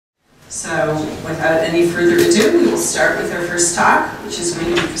So without any further ado, we will start with our first talk, which is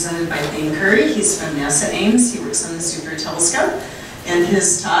going to be presented by Thane Curry. He's from NASA Ames. He works on the Super Telescope. And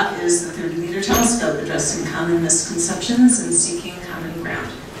his talk is the 30-meter telescope, addressing common misconceptions and seeking common ground.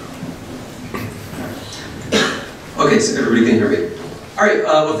 Okay, so everybody can hear me. All right,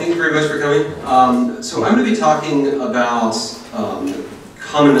 well, thank you very much for coming. So I'm going to be talking about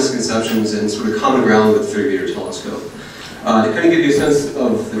common misconceptions and sort of common ground with the 30-meter telescope. To kind of give you a sense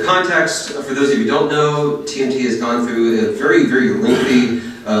of the context, for those of you who don't know, TMT has gone through a very, very lengthy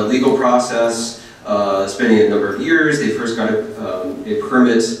legal process, spanning a number of years. They first got a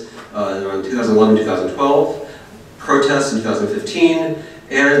permit in 2011-2012, protests in 2015,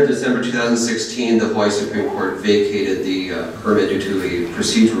 and in December 2016, the Hawaii Supreme Court vacated the permit due to a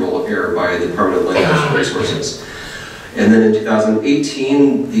procedural error by the Department of Land and Resources. And then in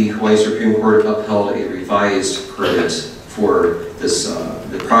 2018, the Hawaii Supreme Court upheld a revised permit for this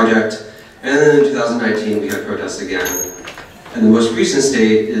the project. And then in 2019, we had protests again. And the most recent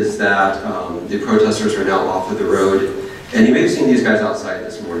state is that the protesters are now off of the road. And you may have seen these guys outside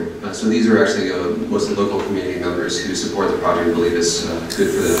this morning. So these are actually mostly local community members who support the project and believe it's good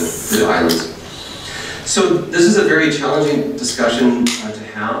for the islands. So this is a very challenging discussion to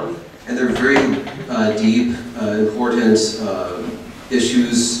have, and they're very deep, important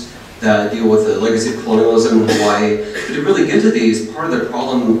issues that deal with the legacy of colonialism in Hawaii. But to really get to these, part of the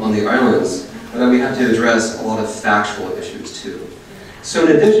problem on the islands is that we have to address a lot of factual issues too. So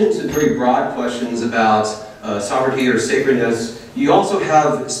in addition to very broad questions about sovereignty or sacredness, you also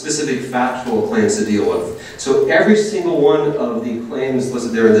have specific factual claims to deal with. So every single one of the claims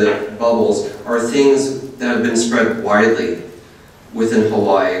listed there in the bubbles are things that have been spread widely within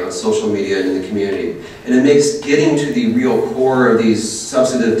Hawaii on social media and in the community. And it makes getting to the real core of these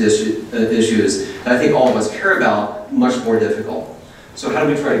substantive issues that I think all of us care about much more difficult. So how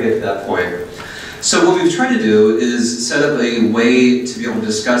do we try to get to that point? So what we've tried to do is set up a way to be able to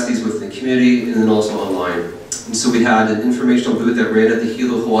discuss these with the community and then also online. And so we had an informational booth that ran at the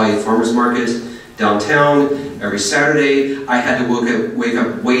Hilo Hawaii Farmers Market downtown every Saturday. I had to wake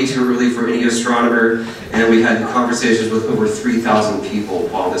up way too early for any astronomer, and we had conversations with over 3,000 people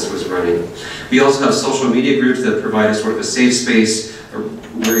while this was running. We also have social media groups that provide us sort of a safe space, a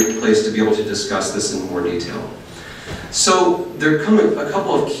great place to be able to discuss this in more detail. So there come a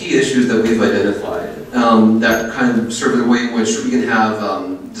couple of key issues that we've identified that kind of serve the way in which we can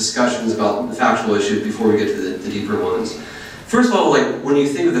have discussions about the factual issues before we get to the deeper ones. First of all, like when you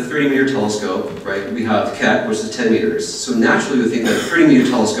think of the 30-meter telescope, right, we have Keck, which is 10 meters. So naturally we think that a 30-meter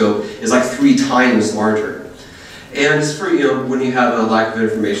telescope is like 3 times larger. And it's for, when you have a lack of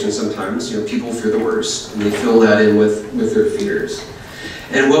information sometimes, people fear the worst, and they fill that in with their fears.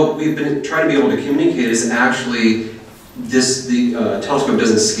 And what we've been trying to be able to communicate is actually the telescope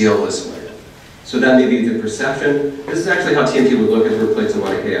doesn't scale this way. So that may be the perception. This is actually how TMT would look if it were placed in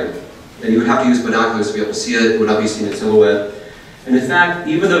Mauna Kea. And you would have to use binoculars to be able to see it. It would not be seen in silhouette. And in fact,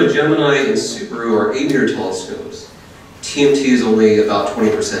 even though Gemini and Subaru are 8-meter telescopes, TMT is only about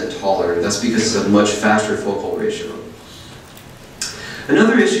 20% taller. That's because it's a much faster focal ratio.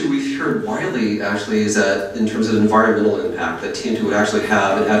 Another issue we've heard widely, actually, is that in terms of environmental impact, that TMT would actually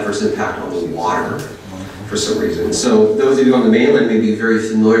have an adverse impact on the water for some reason. So those of you on the mainland may be very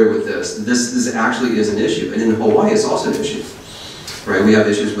familiar with this. This actually is an issue. And in Hawaii, it's also an issue. Right? We have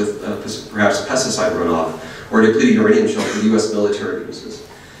issues with perhaps pesticide runoff or depleted uranium shells for U.S. military uses.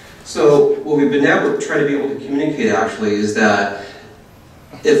 So what we've been able to try to be able to communicate actually is that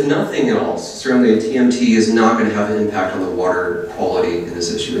if nothing else, certainly a TMT is not going to have an impact on the water quality in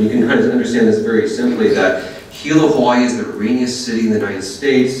this issue. And you can kind of understand this very simply that Hilo, Hawaii is the rainiest city in the United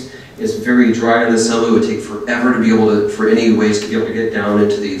States. It's very dry in the summer. It would take forever to be able to, for any waste to be able to get down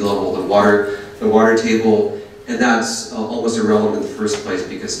into the level of the water table. And that's almost irrelevant in the first place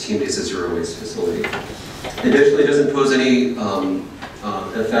because TMT is a zero waste facility. Additionally, it doesn't pose any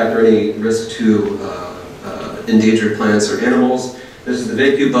effect or any risk to endangered plants or animals. This is the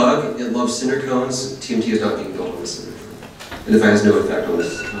vacuum bug. It loves cinder cones. TMT is not being built on this cinder cone. And it has no effect on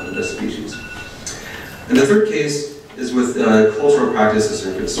this species. And the third case is with cultural practices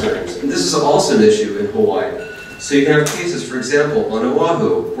and concerns. And this is also an issue in Hawaii. So you can have cases, for example, on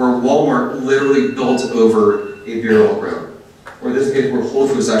Oahu, where Walmart literally built over a burial ground. Or in this case, where Whole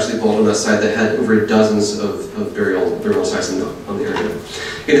Foods actually built on a site that had over dozens of burial sites on the area.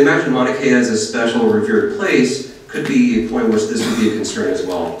 You can imagine Mauna Kea as a special revered place could be a point where this would be a concern as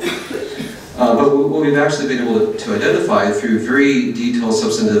well. But what we've actually been able to identify through very detailed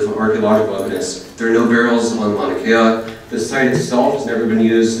substantive archaeological evidence, there are no burials on Mauna Kea. The site itself has never been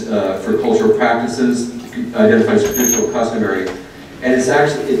used for cultural practices, identified as traditional customary. and it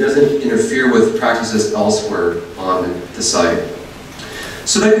doesn't interfere with practices elsewhere on the site.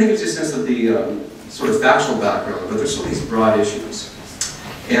 So that kind of gives you a sense of the sort of factual background, but there's some of these broad issues.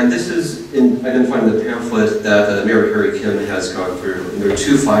 And this is identified in the pamphlet that Mayor Harry Kim has gone through, and there are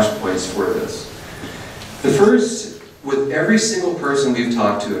 2 flashpoints for this. The first, with every single person we've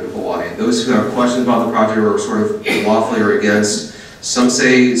talked to in Hawaii, those who have questions about the project or sort of lawfully or against, some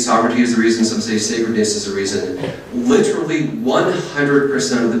say sovereignty is the reason, some say sacredness is the reason. Literally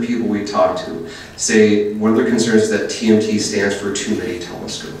 100% of the people we talk to say one of their concerns is that TMT stands for too many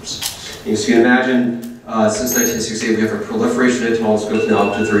telescopes. And so you can imagine, since 1968 we have a proliferation of telescopes now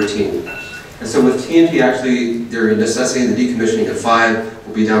up to 13. And so with TMT actually, they're necessitating the decommissioning of 5,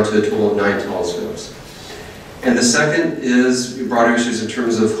 will be down to a total of 9 telescopes. And the second is broader issues in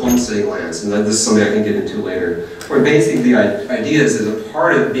terms of homesteading lands, and this is something I can get into later. Where basically the idea is that a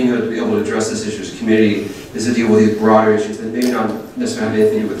part of being able to address this issue as a community is to deal with these broader issues that may not necessarily have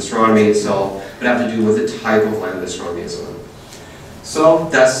anything to do with astronomy itself, but have to do with the type of land that astronomy is on. So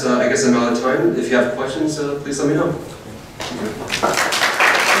that's, I guess I'm out of time. If you have questions, please let me know. Do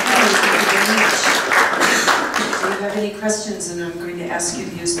you have any questions? And I'm going to ask you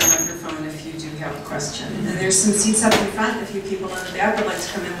to use the microphone if you do have a question. And there's some seats up in front. A few people in the back would like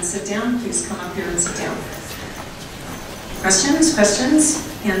to come in and sit down. Please come up here and sit down. Questions? Questions?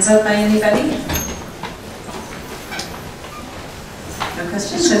 Hands up by anybody? No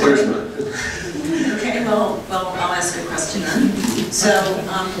questions? Okay, well, I'll ask a question then. So,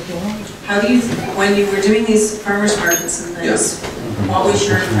 how do you, when you were doing these farmers markets and things, what was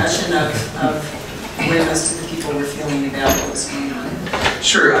your impression of the way most of the people were feeling about what was going on?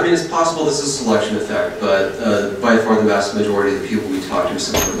 Sure, I mean it's possible this is a selection effect, but by far the vast majority of the people we talk to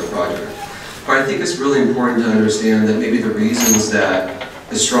support the project. But I think it's really important to understand that maybe the reasons that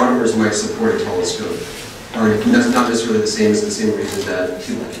astronomers might support a telescope are not necessarily the same reasons that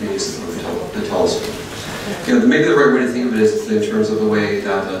people in the community support the telescope. You know, maybe the right way to think of it is in terms of the way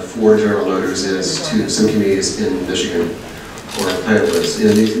that Ford General Motors is to some communities in Michigan or plantless. You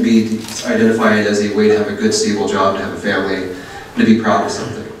know, they can be identified as a way to have a good, stable job, to have a family, to be proud of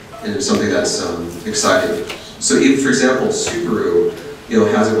something, and something that's exciting. So even, for example, Subaru, you know,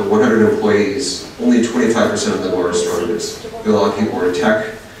 has over 100 employees. Only 25% of them are astronomers. A lot of people are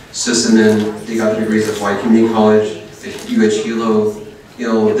tech, sysadmin. They got the degrees at Hawai'i Community College, UH Hilo. You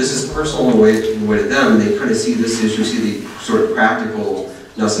know, this is personal in a way to them. They kind of see this issue, see the sort of practical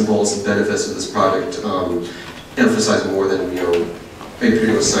nuts and bolts and benefits of this project, emphasize more than, you know, a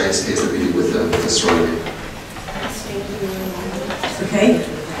particular science case that we do with astronomy. Okay.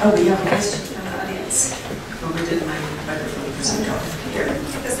 Oh, we have a question from the audience. Oh, we did my microphone present here.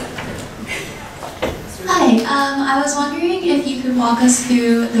 Hi, I was wondering if you could walk us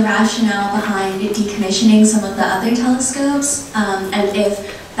through the rationale behind decommissioning some of the other telescopes, and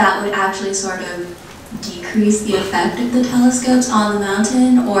if that would actually sort of decrease the effect of the telescopes on the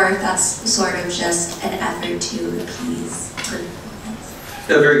mountain, or if that's sort of just an effort to appease the performance.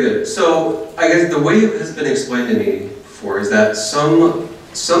 Yeah, very good. So I guess the way it has been explained to me before is that some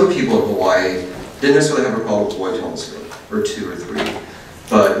people in Hawaii didn't necessarily have a problem with 1 telescope, or 2 or 3,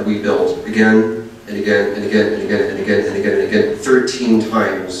 but we built again, and again, and again, and again, and again, and again, and again, 13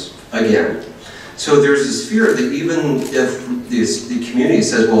 times again. So there's this fear that even if the community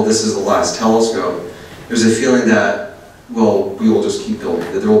says, well, this is the last telescope, there's a feeling that, well, we will just keep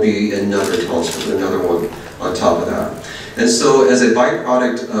building, that there will be another telescope, another one on top of that. And so as a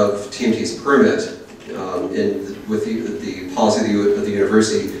byproduct of TMT's permit, with the policy of the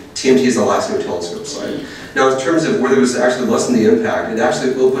university, TMT is the last new telescope site. Now, in terms of whether it was actually lessen the impact, it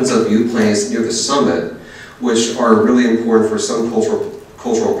actually opens up view planes near the summit, which are really important for some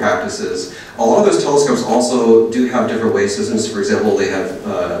cultural practices. A lot of those telescopes also do have different way systems. For example, they have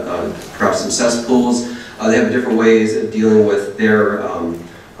perhaps some cesspools. They have different ways of dealing with their,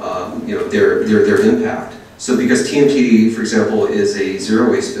 you know, their impact. So because TMT, for example, is a zero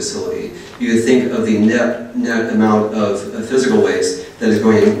waste facility, you think of the net amount of physical waste that is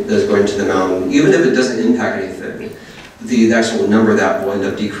going to the mountain, even if it doesn't impact anything. The actual number of that will end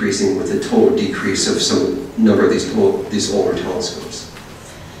up decreasing with the total decrease of some number of these older telescopes.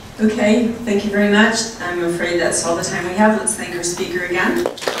 Okay, thank you very much. I'm afraid that's all the time we have. Let's thank our speaker again.